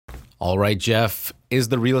All right, Jeff, is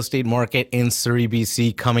the real estate market in Surrey,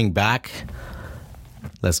 BC coming back?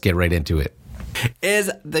 Let's get right into it. Is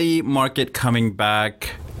the market coming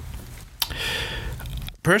back?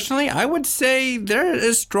 Personally, I would say there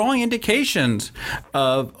is strong indications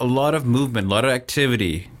of a lot of movement, a lot of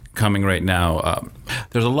activity coming right now.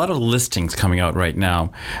 There's a lot of listings coming out right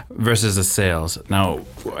now versus the sales. Now,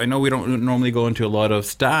 I know we don't normally go into a lot of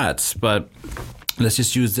stats, but let's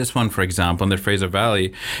just use this one, for example, in the Fraser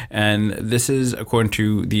Valley. And this is according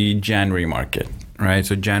to the January market, right?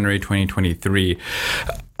 So January 2023.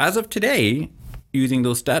 As of today, using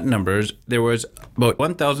those stat numbers, there was about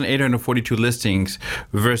 1,842 listings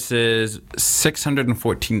versus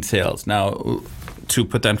 614 sales. Now, to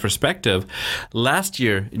put that in perspective, last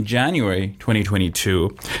year, in January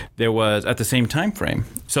 2022, there was at the same time frame.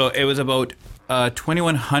 So it was about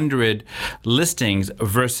 2,100 listings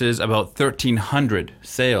versus about 1,300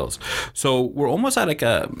 sales. So we're almost at like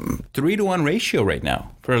a 3-to-1 ratio right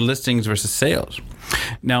now for listings versus sales.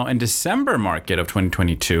 Now, in December market of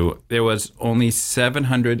 2022, there was only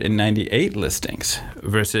 798 listings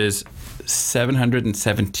versus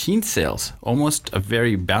 717 sales, almost a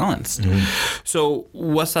very balanced. So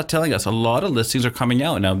what's that telling us? A lot of listings are coming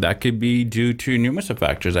out. Now, that could be due to numerous of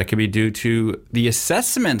factors. That could be due to the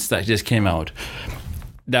assessments that just came out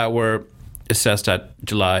that were assessed at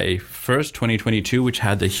July 1st, 2022, which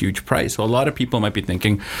had the huge price. So a lot of people might be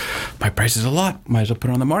thinking, my price is a lot, might as well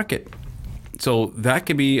put it on the market. So that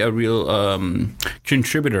could be a real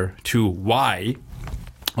contributor to why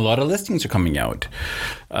a lot of listings are coming out,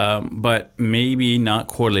 but maybe not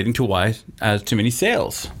correlating to why as too many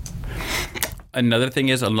sales. Another thing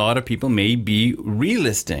is a lot of people may be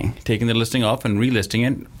relisting, taking the listing off and relisting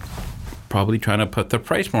it, probably trying to put the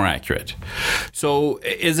price more accurate. So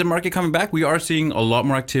is the market coming back? We are seeing a lot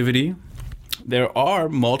more activity. There are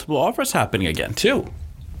multiple offers happening again too.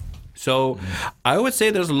 So I would say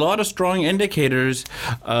there's a lot of strong indicators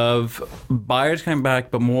of buyers coming back,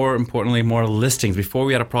 but more importantly, more listings. Before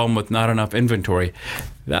we had a problem with not enough inventory.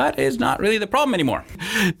 That is not really the problem anymore.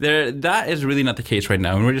 That is really not the case right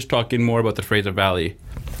now. And we're just talking more about the Fraser Valley.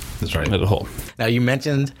 That's right. As a whole. Now, you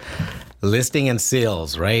mentioned listing and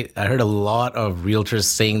sales, right? I heard a lot of realtors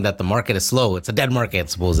saying that the market is slow. It's a dead market,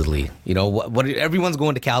 supposedly. You know, what everyone's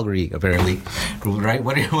going to Calgary, apparently, right?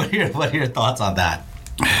 What are your thoughts on that?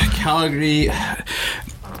 Calgary.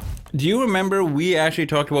 Do you remember we actually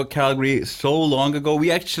talked about Calgary so long ago?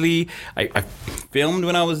 I filmed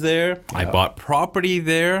when I was there. Yeah. I bought property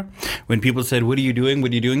there. When people said, what are you doing?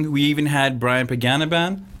 What are you doing? We even had Brian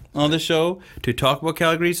Paganaban on the show to talk about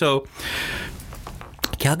Calgary. So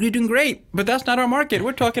Calgary doing great, but that's not our market.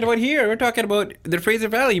 We're talking about here. We're talking about the Fraser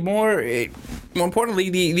Valley. More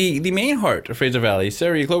importantly, the main heart of Fraser Valley,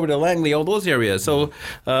 Surrey, Cloverdale, Langley, all those areas. So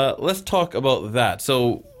let's talk about that.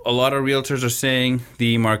 So a lot of realtors are saying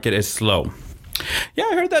the market is slow. Yeah,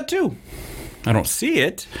 I heard that too. I don't see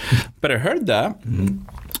it, but I heard that.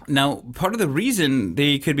 Mm-hmm. Now, part of the reason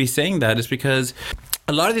they could be saying that is because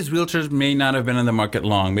a lot of these realtors may not have been in the market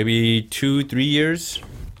long, maybe 2-3 years.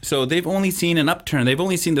 So they've only seen an upturn. They've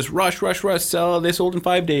only seen this rush, sell. They sold in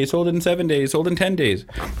 5 days, sold in 7 days, sold in 10 days.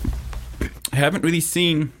 I haven't really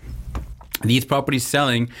seen these properties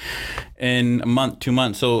selling in a month, 2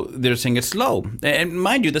 months. So they're saying it's slow. And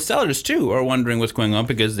mind you, the sellers too are wondering what's going on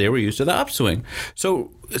because they were used to the upswing.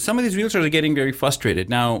 So some of these realtors are getting very frustrated.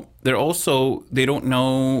 Now, they don't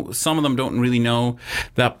know, some of them don't really know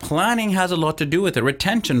that planning has a lot to do with it.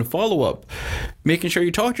 Retention, follow-up, making sure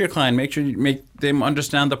you talk to your client, make sure you make them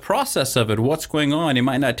understand the process of it, what's going on. It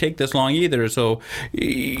might not take this long either. So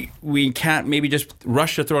we can't maybe just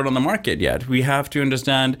rush to throw it on the market yet. We have to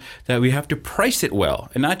understand that we have to price it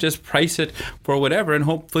well and not just price it for whatever and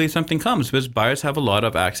hopefully something comes, because buyers have a lot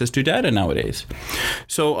of access to data nowadays.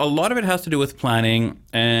 So a lot of it has to do with planning,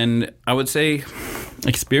 and I would say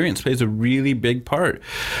experience plays a really big part.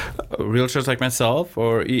 Realtors like myself,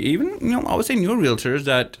 or even, I would say newer realtors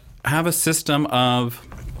that have a system of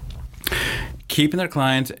keeping their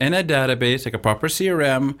clients in a database, like a proper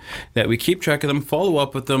CRM, that we keep track of them, follow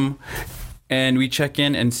up with them, and we check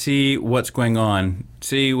in and see what's going on,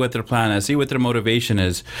 see what their plan is, see what their motivation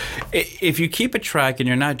is. If you keep a track and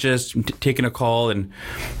you're not just taking a call and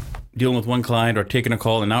dealing with one client or taking a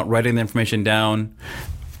call and not writing the information down,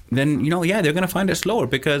 then, they're going to find it slower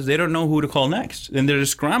because they don't know who to call next. And they're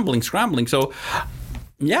just scrambling. So,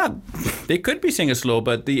 yeah, they could be saying it's slow,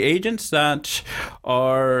 but the agents that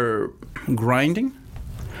are grinding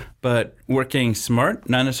but working smart,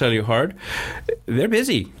 not necessarily hard, they're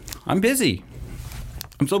busy. I'm busy.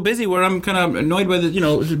 I'm so busy where I'm kind of annoyed by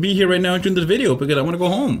to be here right now and doing this video because I want to go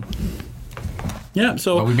home. Yeah,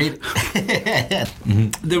 so But we made it.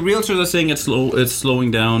 the realtors are saying it's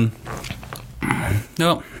slowing down.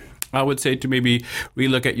 No, I would say to maybe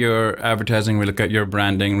relook at your advertising, relook at your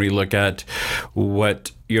branding, relook at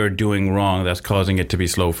what you're doing wrong that's causing it to be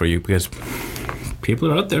slow for you, because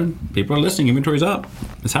people are out there, people are listening, inventory's up,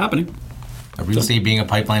 it's happening. Real estate being a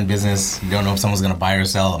pipeline business, you don't know if someone's going to buy or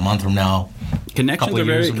sell a month from now. Connections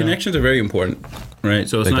are very important, right?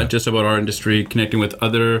 So it's not just about our industry. Connecting with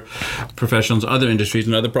other professionals, other industries,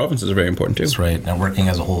 and other provinces are very important too. That's right. Networking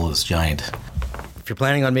as a whole is giant. If you're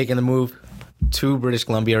planning on making the move to British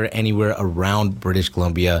Columbia or anywhere around British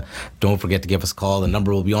Columbia, don't forget to give us a call. The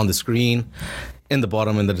number will be on the screen, in the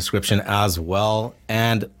bottom in the description as well.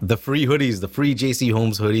 And the free hoodies, the free JC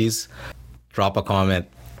Homes hoodies, drop a comment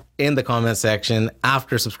in the comment section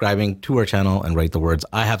after subscribing to our channel and write the words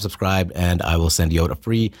 "I have subscribed," and I will send you out a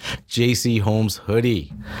free JC Homes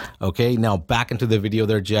hoodie. Okay, now back into the video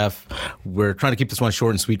there, Jeff. We're trying to keep this one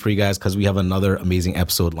short and sweet for you guys because we have another amazing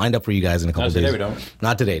episode lined up for you guys in a couple of days. Today we don't.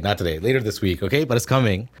 Not today. Later this week, okay? But it's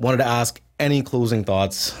coming. Wanted to ask any closing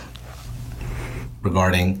thoughts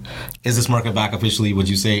regarding, is this market back officially, would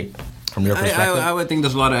you say, from your perspective? I would think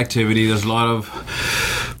there's a lot of activity. There's a lot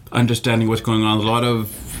of understanding what's going on. A lot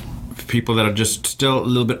of people that are just still a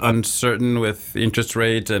little bit uncertain with interest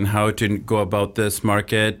rates and how to go about this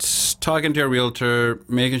market. Talking to your realtor,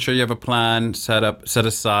 making sure you have a plan set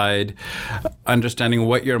aside, understanding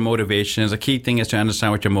what your motivation is. A key thing is to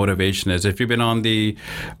understand what your motivation is. If you've been on the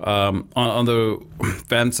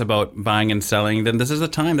fence about buying and selling, then this is a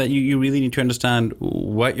time that you really need to understand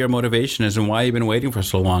what your motivation is and why you've been waiting for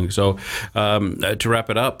so long. So to wrap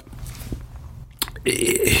it up,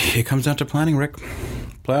 it comes down to planning, Rick.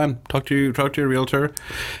 Plan. Talk to your realtor,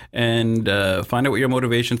 and find out what your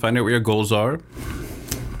motivation, find out what your goals are.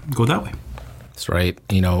 Go that way. That's right.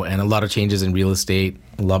 And a lot of changes in real estate.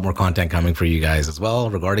 A lot more content coming for you guys as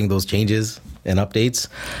well regarding those changes and updates.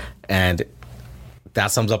 And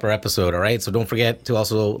that sums up our episode. All right. So don't forget to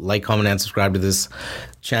also like, comment, and subscribe to this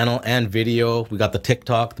channel and video. We got the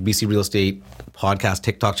TikTok, the BC Real Estate Podcast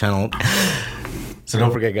TikTok channel. So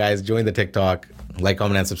don't forget, guys, join the TikTok. Like,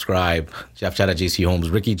 comment, and subscribe. Jeff Chat at JC Homes.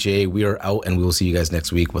 Ricky J. We are out, and we will see you guys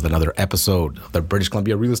next week with another episode of the British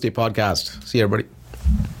Columbia Real Estate Podcast. See you, everybody.